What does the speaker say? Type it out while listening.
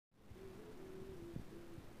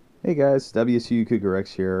Hey guys, WSU Cougar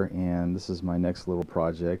X here, and this is my next little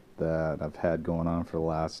project that I've had going on for the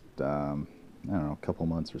last, I don't know, couple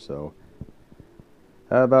months or so.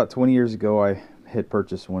 About 20 years ago, I had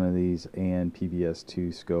purchased one of these AN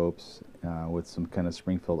PVS-2 scopes with some kind of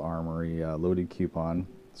Springfield Armory loaded coupon.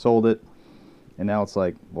 Sold it, and now it's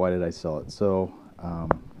like, why did I sell it? So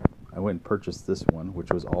I went and purchased this one,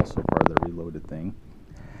 which was also part of the reloaded thing.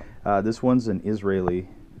 This one's an Israeli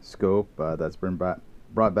scope that's been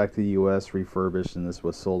brought back to the U.S., refurbished, and this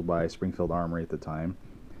was sold by Springfield Armory at the time.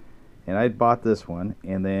 And I bought this one,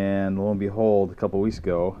 and then lo and behold, a couple weeks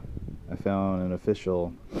ago, I found an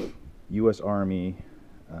official U.S. Army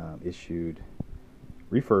issued,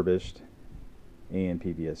 refurbished AN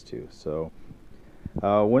PVS-2. So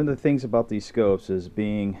one of the things about these scopes is,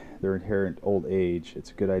 being their inherent old age,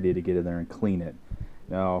 it's a good idea to get in there and clean it.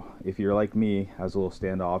 Now, if you're like me, I was a little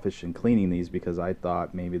standoffish in cleaning these because I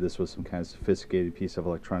thought maybe this was some kind of sophisticated piece of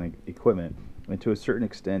electronic equipment, and to a certain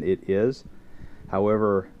extent it is.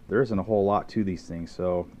 However, there isn't a whole lot to these things,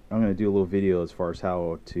 so I'm going to do a little video as far as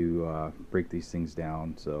how to break these things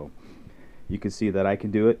down, so you can see that I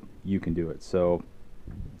can do it, you can do it. So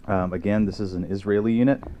again, this is an Israeli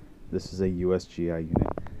unit, this is a USGI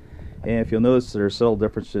unit, and if you'll notice, there are subtle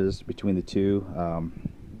differences between the two.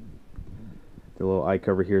 The little eye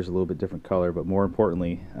cover here is a little bit different color, but more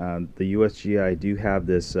importantly, the USGI do have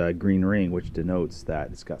this green ring, which denotes that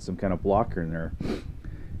it's got some kind of blocker in there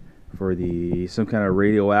for some kind of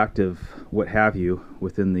radioactive what have you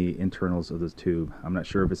within the internals of the tube. I'm not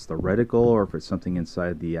sure if it's the reticle or if it's something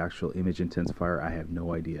inside the actual image intensifier. I have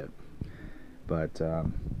no idea. But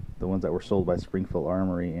the ones that were sold by Springfield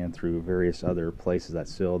Armory and through various other places that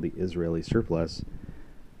sell the Israeli surplus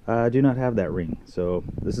do not have that ring. So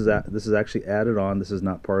this is actually added on. This is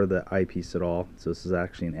not part of the eyepiece at all. So this is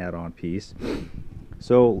actually an add-on piece.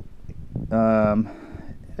 So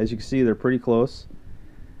as you can see, they're pretty close.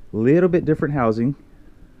 Little bit different housing.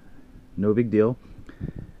 No big deal.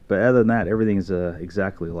 But other than that, everything is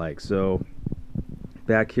exactly alike. So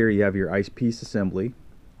back here you have your eyepiece assembly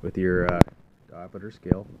with your diopter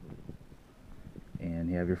scale, and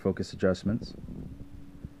you have your focus adjustments.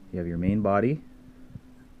 You have your main body,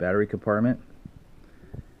 battery compartment,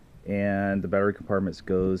 and the battery compartments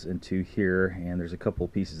goes into here, and there's a couple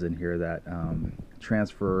pieces in here that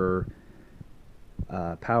transfer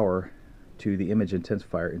power to the image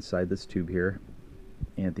intensifier inside this tube here.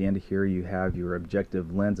 And at the end of here you have your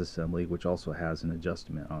objective lens assembly, which also has an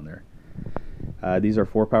adjustment on there. These are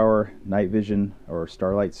 4-power night vision or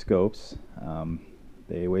Starlight scopes.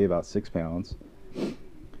 They weigh about 6 pounds,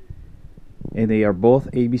 and they are both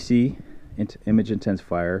ABC image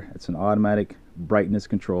intensifier. It's an automatic brightness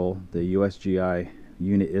control. The USGI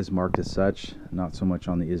unit is marked as such, not so much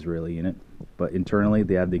on the Israeli unit, but internally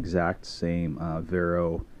they have the exact same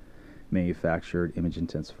Vero manufactured image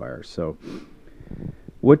intensifier. So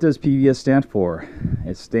what does PVS stand for?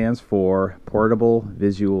 It stands for Portable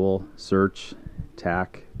Visual Search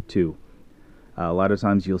TAC 2. A lot of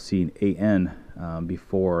times you'll see an AN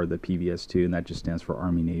before the PVS-2, and that just stands for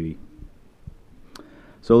Army Navy.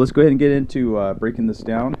 So let's go ahead and get into breaking this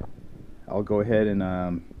down. I'll go ahead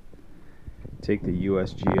and take the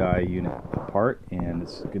USGI unit apart, and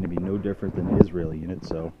it's going to be no different than the Israeli unit.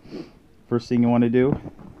 So first thing you want to do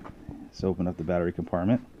is open up the battery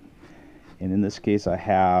compartment, and in this case I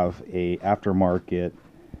have a aftermarket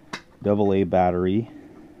AA battery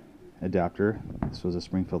adapter. This was a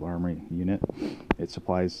Springfield Armory unit. It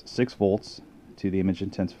supplies 6 volts to the image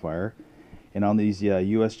intensifier. And on these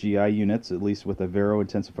USGI units, at least with a Vero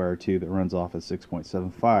intensifier tube, it runs off at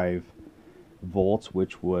 6.75 volts,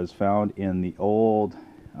 which was found in the old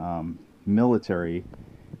military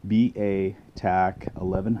BA TAC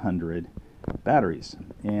 1100 batteries.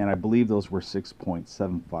 And I believe those were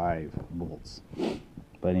 6.75 volts.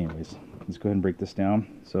 But anyways, let's go ahead and break this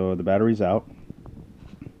down. So the battery's out.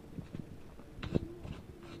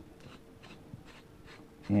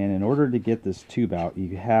 And in order to get this tube out,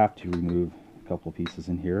 you have to remove a couple pieces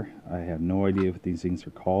in here. I have no idea what these things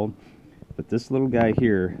are called, but this little guy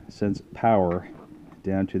here sends power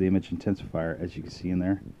down to the image intensifier, as you can see in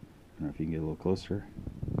there. I don't know if you can get a little closer.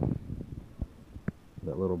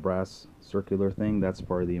 That little brass circular thing, that's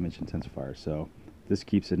part of the image intensifier. So this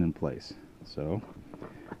keeps it in place. So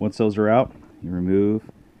once those are out, you remove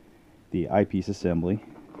the eyepiece assembly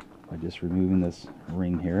by just removing this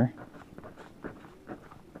ring here.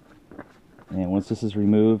 And once this is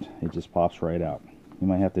removed, it just pops right out. You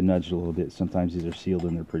might have to nudge it a little bit. Sometimes these are sealed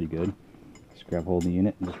and they're pretty good. Just grab hold of the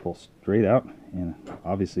unit and just pull straight out. And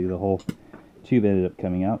obviously the whole tube ended up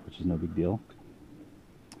coming out, which is no big deal.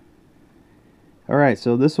 Alright,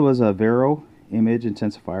 so this was a Vero image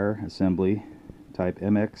intensifier assembly type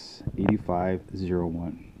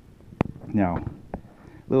MX8501. Now,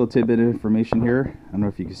 little tidbit of information here. I don't know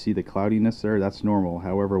if you can see the cloudiness there. That's normal.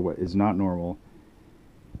 However, what is not normal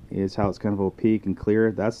is how it's kind of opaque and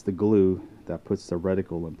clear. That's the glue that puts the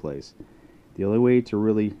reticle in place. The only way to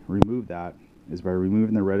really remove that is by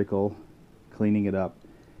removing the reticle, cleaning it up,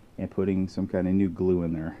 and putting some kind of new glue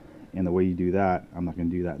in there. And the way you do that, I'm not going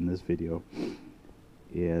to do that in this video,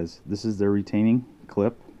 is this is the retaining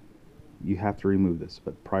clip. You have to remove this,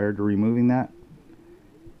 but prior to removing that,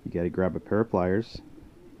 you got to grab a pair of pliers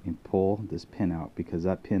and pull this pin out, because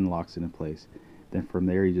that pin locks it in place. Then from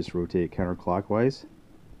there you just rotate it counterclockwise.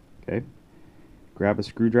 Okay, grab a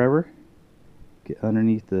screwdriver, get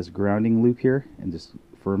underneath this grounding loop here, and just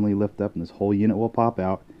firmly lift up, and this whole unit will pop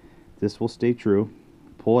out. This will stay true.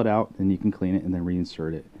 Pull it out, then you can clean it and then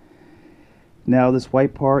reinsert it. Now this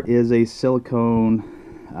white part is a silicone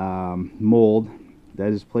mold that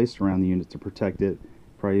is placed around the unit to protect it,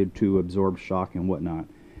 prior to absorb shock and whatnot.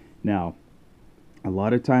 Now, a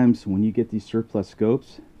lot of times when you get these surplus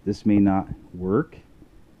scopes, this may not work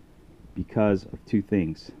because of two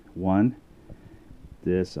things. One,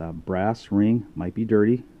 this brass ring might be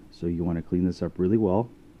dirty, so you want to clean this up really well.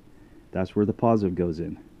 That's where the positive goes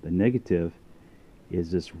in. The negative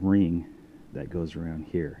is this ring that goes around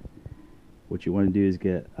here. What you want to do is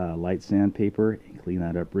get light sandpaper and clean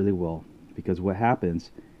that up really well, because what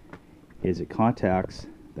happens is it contacts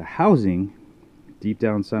the housing deep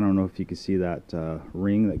down inside. I don't know if you can see that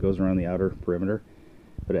ring that goes around the outer perimeter,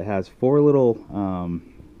 but it has four little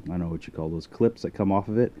I don't know what you call those, clips that come off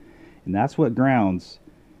of it, and that's what grounds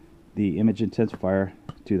the image intensifier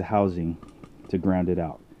to the housing to ground it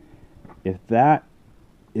out. If that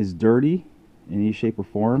is dirty in any shape or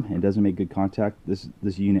form and doesn't make good contact, this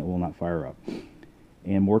unit will not fire up.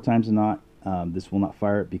 And more times than not, this will not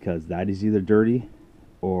fire it because that is either dirty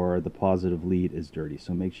or the positive lead is dirty.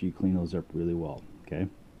 So make sure you clean those up really well. Okay,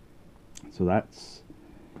 so that's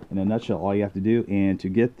in a nutshell all you have to do. And to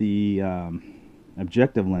get the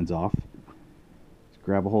objective lens off, just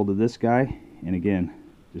grab a hold of this guy, and again,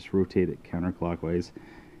 just rotate it counterclockwise.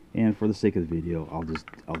 And for the sake of the video,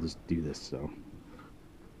 I'll just do this. So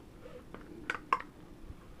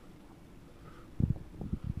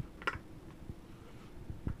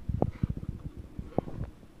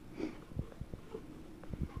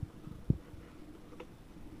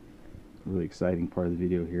really exciting part of the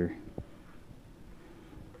video here.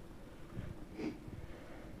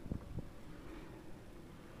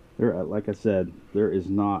 Like I said, there is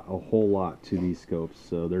not a whole lot to these scopes,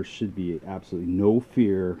 so there should be absolutely no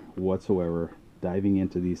fear whatsoever diving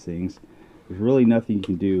into these things. There's really nothing you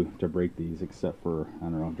can do to break these except for, I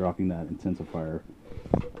don't know, dropping that intensifier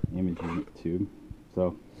image unit tube.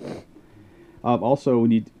 So also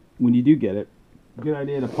when you do get it, good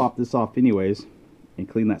idea to pop this off anyways and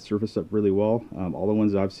clean that surface up really well. All the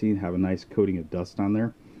ones I've seen have a nice coating of dust on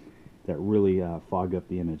there that really fog up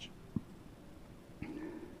the image.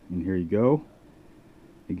 And here you go.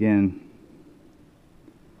 Again,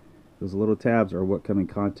 those little tabs are what come in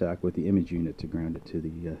contact with the image unit to ground it to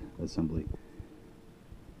the assembly.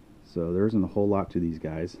 So there isn't a whole lot to these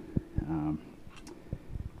guys.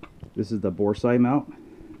 This is the Boresight mount.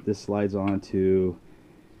 This slides onto,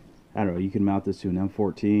 I don't know, you can mount this to an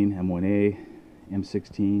M14, M1A,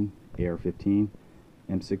 M16, AR-15,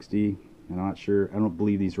 M60. I'm not sure. I don't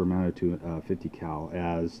believe these were mounted to 50 cal,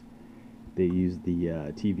 as they use the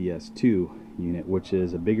PVS-2 unit, which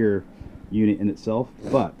is a bigger unit in itself,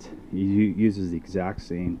 but it uses the exact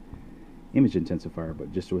same image intensifier,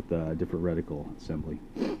 but just with a different reticle assembly.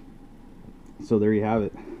 So there you have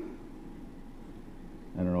it.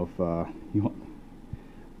 I don't know if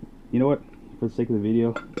you know what, for the sake of the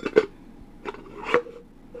video,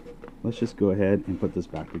 let's just go ahead and put this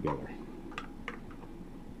back together.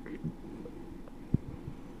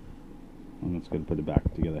 I'm just going to put it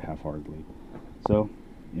back together half-heartedly. So,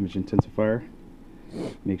 image intensifier,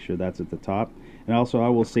 make sure that's at the top. And also I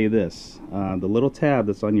will say this, the little tab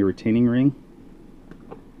that's on your retaining ring,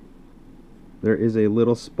 there is a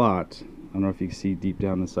little spot, I don't know if you can see deep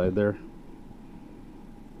down the side there,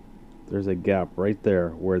 there's a gap right there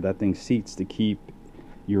where that thing seats to keep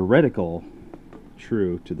your reticle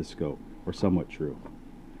true to the scope, or somewhat true.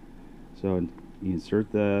 So you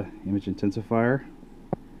insert the image intensifier,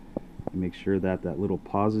 make sure that that little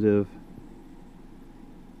positive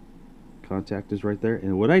contact is right there.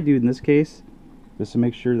 And what I do in this case, just to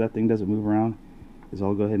make sure that thing doesn't move around, is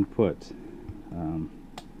I'll go ahead and put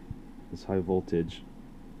this high voltage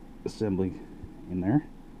assembly in there.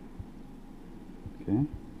 Okay.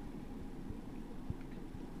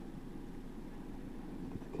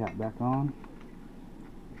 Put the cap back on.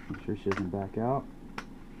 Make sure she doesn't back out.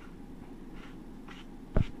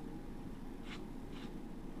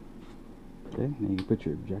 Okay, now you can put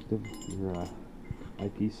your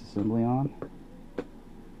eyepiece assembly on.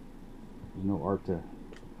 There's no art to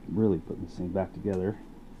really putting this thing back together.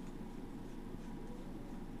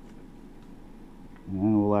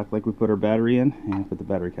 And we'll act like we put our battery in and put the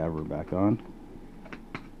battery cover back on.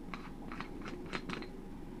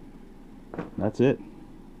 That's it.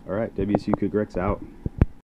 Alright, WSU Cougar X out.